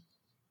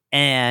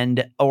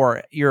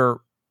or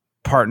your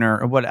partner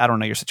or what, I don't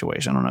know your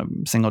situation. I don't know,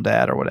 single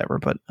dad or whatever,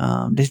 but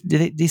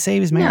did he say he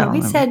was married? No,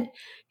 he said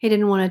he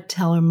didn't want to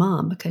tell her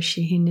mom because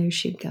he knew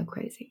she'd go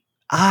crazy.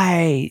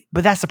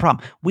 But that's the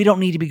problem. We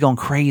don't need to be going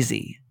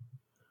crazy.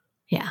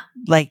 Yeah.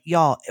 Like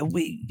y'all,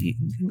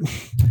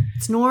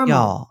 it's normal.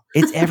 Y'all,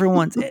 it's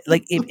everyone's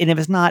like, if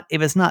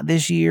it's not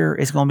this year,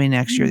 it's going to be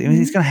next year.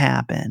 It's going to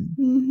happen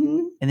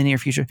in the near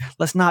future.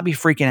 Let's not be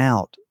freaking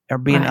out or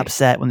being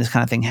upset when this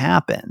kind of thing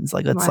happens.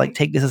 Like, let's like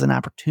take this as an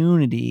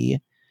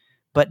opportunity.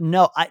 But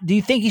no, do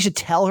you think he should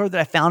tell her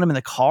that I found him in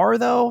the car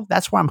though?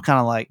 That's where I'm kind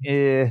of like,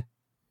 I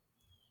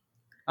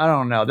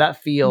don't know.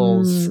 That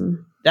feels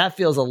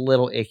a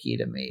little icky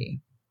to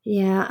me.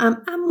 Yeah,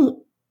 I'm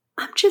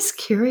just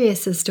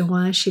curious as to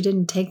why she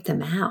didn't take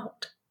them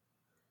out.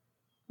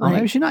 Well,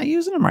 maybe she's not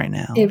using them right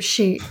now. If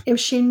she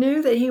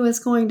knew that he was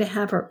going to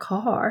have her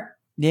car.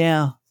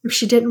 Yeah. If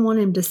she didn't want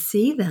him to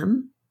see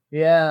them,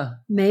 Yeah.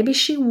 maybe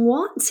she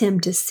wants him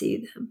to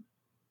see them.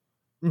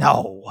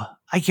 No,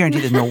 I guarantee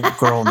there's no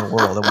girl in the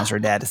world that wants her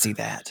dad to see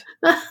that.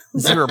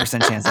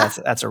 0% chance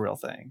that's a real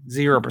thing.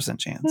 0%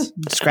 chance.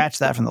 Scratch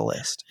that from the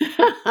list.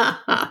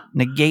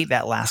 Negate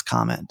that last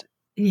comment.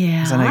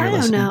 Yeah, I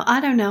don't know.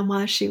 I don't know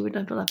why she would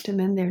have left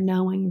him in there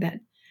knowing that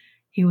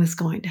he was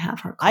going to have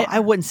her car. I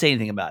wouldn't say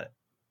anything about it.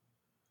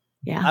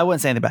 Yeah. I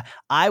wouldn't say anything about it.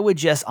 I would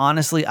just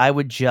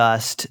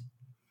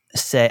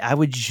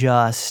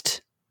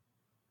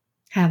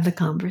have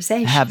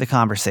the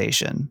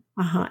conversation.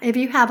 If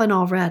you haven't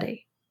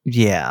already.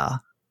 Yeah.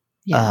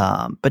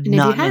 But and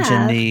not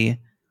mention the.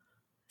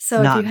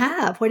 So if you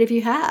have, what if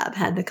you have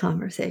had the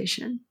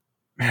conversation?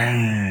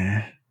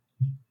 I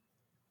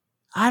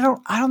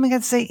don't think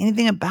I'd say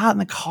anything about it in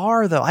the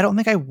car though. I don't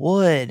think I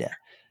would.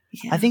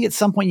 Yeah. I think at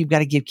some point you've got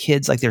to give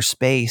kids like their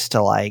space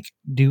to like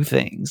do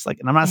things. Like,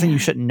 and I'm not saying you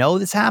shouldn't know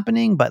this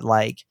happening, but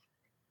like,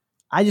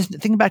 I just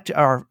think back to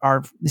our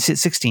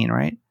 16,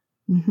 right?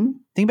 Mm-hmm.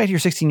 Think back to your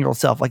 16-year-old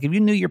self. Like if you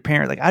knew your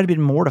parent, like I'd have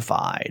been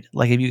mortified.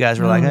 Like if you guys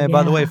were like, hey,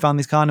 by the way, I found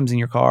these condoms in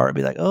your car. I'd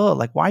be like, oh,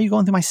 like why are you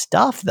going through my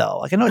stuff though?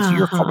 Like I know it's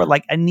your car, but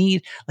like I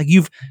need, like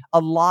you've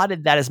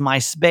allotted that as my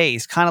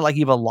space, kind of like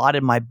you've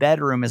allotted my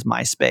bedroom as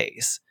my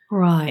space.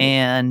 Right.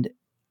 And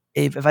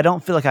if I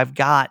don't feel like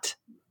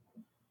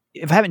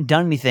if I haven't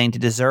done anything to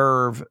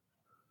deserve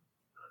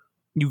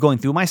you going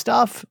through my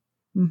stuff,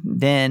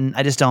 then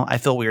I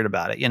feel weird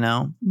about it, you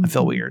know? I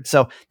feel weird.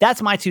 So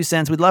that's my 2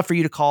 cents. We'd love for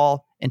you to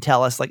call and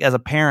tell us, like, as a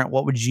parent,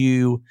 what would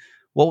you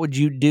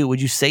do?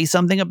 Would you say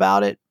something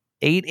about it?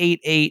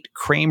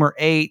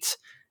 888-Kramer-8.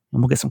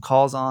 And we'll get some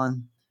calls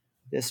on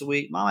this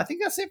week. Mom, I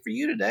think that's it for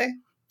you today.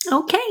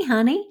 Okay,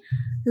 honey.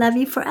 Love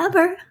you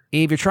forever.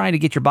 If you're trying to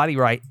get your body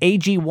right,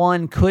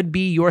 AG1 could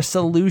be your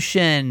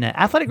solution.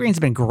 Athletic Greens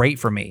have been great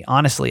for me.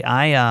 Honestly,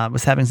 I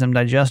was having some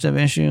digestive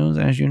issues,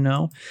 as you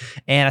know,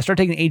 and I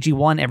started taking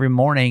AG1 every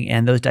morning,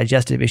 and those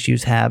digestive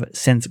issues have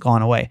since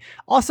gone away.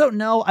 Also,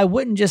 no, I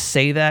wouldn't just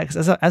say that,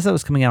 because as I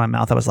was coming out of my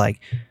mouth, I was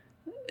like,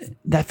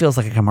 that feels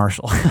like a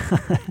commercial.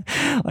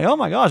 Like, oh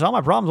my gosh, all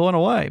my problems went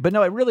away. But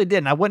no, it really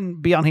didn't. I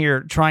wouldn't be on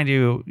here trying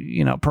to,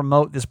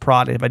 promote this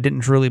product if I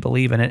didn't truly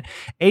believe in it.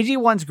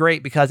 AG1's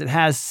great because it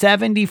has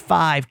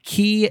 75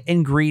 key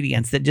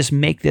ingredients that just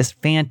make this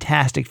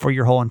fantastic for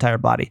your whole entire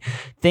body.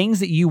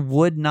 Things that you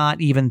would not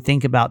even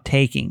think about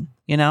taking.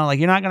 Like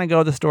you're not going to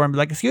go to the store and be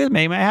like, excuse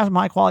me, may I have some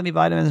high quality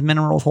vitamins,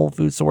 minerals, whole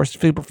food source,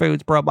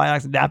 superfoods,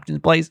 probiotics,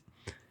 adaptogens, please?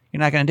 You're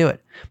not going to do it.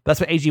 But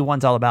that's what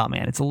AG1's all about,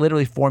 man. It's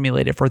literally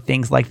formulated for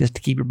things like this to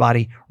keep your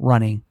body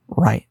running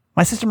right.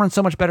 My system runs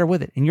so much better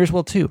with it, and yours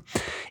will too.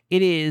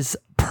 It is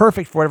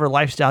perfect for whatever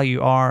lifestyle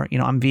you are.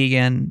 I'm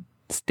vegan,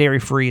 it's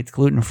dairy-free, it's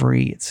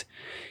gluten-free, it's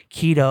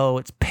keto,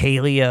 it's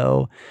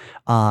paleo,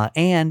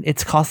 and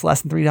it's costs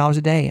less than $3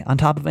 a day. On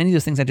top of any of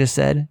those things I just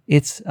said,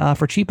 it's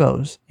for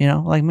cheapos,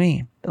 like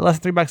me. Less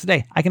than $3 a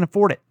day. I can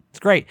afford it. It's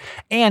great.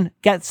 And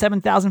got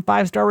 7,000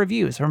 5-star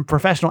reviews from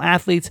professional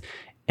athletes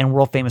and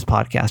world-famous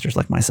podcasters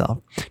like myself.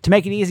 To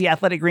make it easy,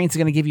 Athletic Greens is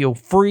going to give you a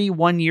free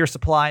 1-year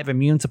supply of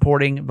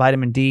immune-supporting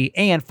vitamin D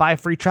and 5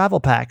 free travel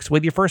packs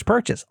with your first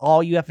purchase.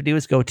 All you have to do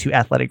is go to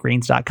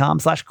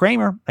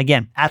athleticgreens.com/Kramer.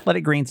 Again,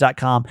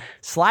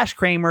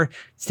 athleticgreens.com/Kramer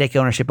to take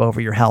ownership over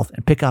your health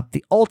and pick up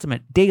the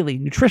ultimate daily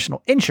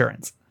nutritional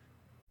insurance.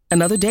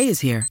 Another day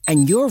is here,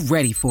 and you're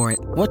ready for it.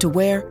 What to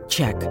wear?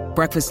 Check.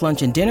 Breakfast,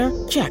 lunch, and dinner?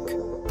 Check.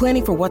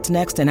 Planning for what's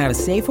next and how to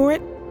save for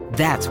it?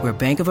 That's where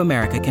Bank of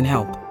America can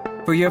help.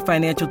 For your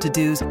financial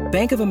to-dos,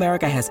 Bank of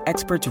America has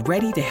experts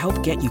ready to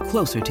help get you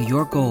closer to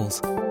your goals.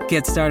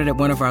 Get started at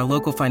one of our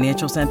local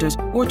financial centers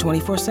or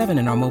 24/7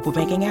 in our mobile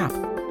banking app.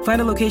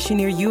 Find a location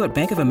near you at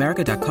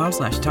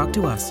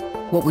bankofamerica.com/talktous.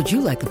 What would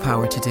you like the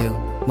power to do?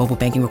 Mobile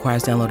banking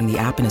requires downloading the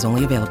app and is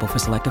only available for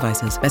select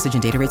devices. Message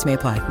and data rates may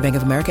apply. Bank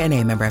of America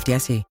NA, member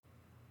FDIC.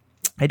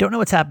 I don't know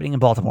what's happening in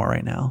Baltimore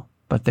right now,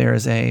 but there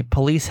is a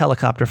police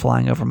helicopter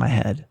flying over my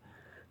head.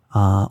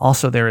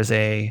 Also, there is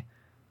a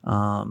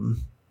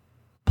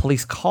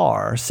police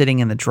car sitting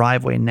in the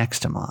driveway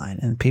next to mine,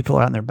 and people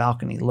are out on their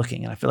balcony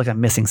looking, and I feel like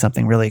I'm missing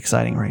something really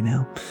exciting right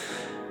now.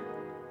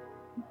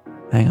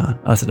 Hang on.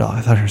 Oh, it's a dog.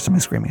 I thought I heard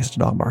somebody screaming. It's a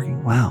dog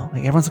barking. Wow.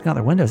 Like everyone's looking out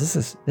their windows. This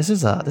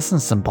is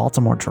some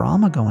Baltimore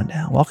drama going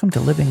down. Welcome to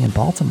living in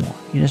Baltimore.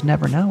 You just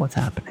never know what's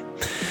happening.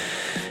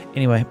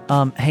 Anyway,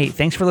 hey,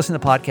 thanks for listening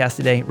to the podcast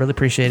today. Really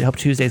appreciate it. Hope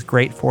Tuesday's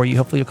great for you.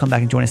 Hopefully you'll come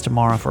back and join us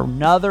tomorrow for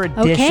another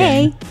edition.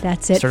 Okay,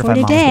 that's it Certified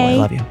for today. Mama's Boy.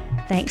 I love you.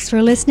 Thanks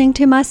for listening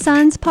to my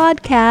son's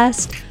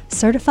podcast,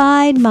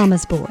 Certified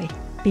Mama's Boy.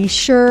 Be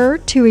sure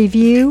to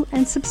review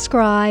and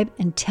subscribe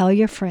and tell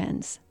your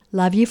friends.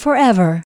 Love you forever.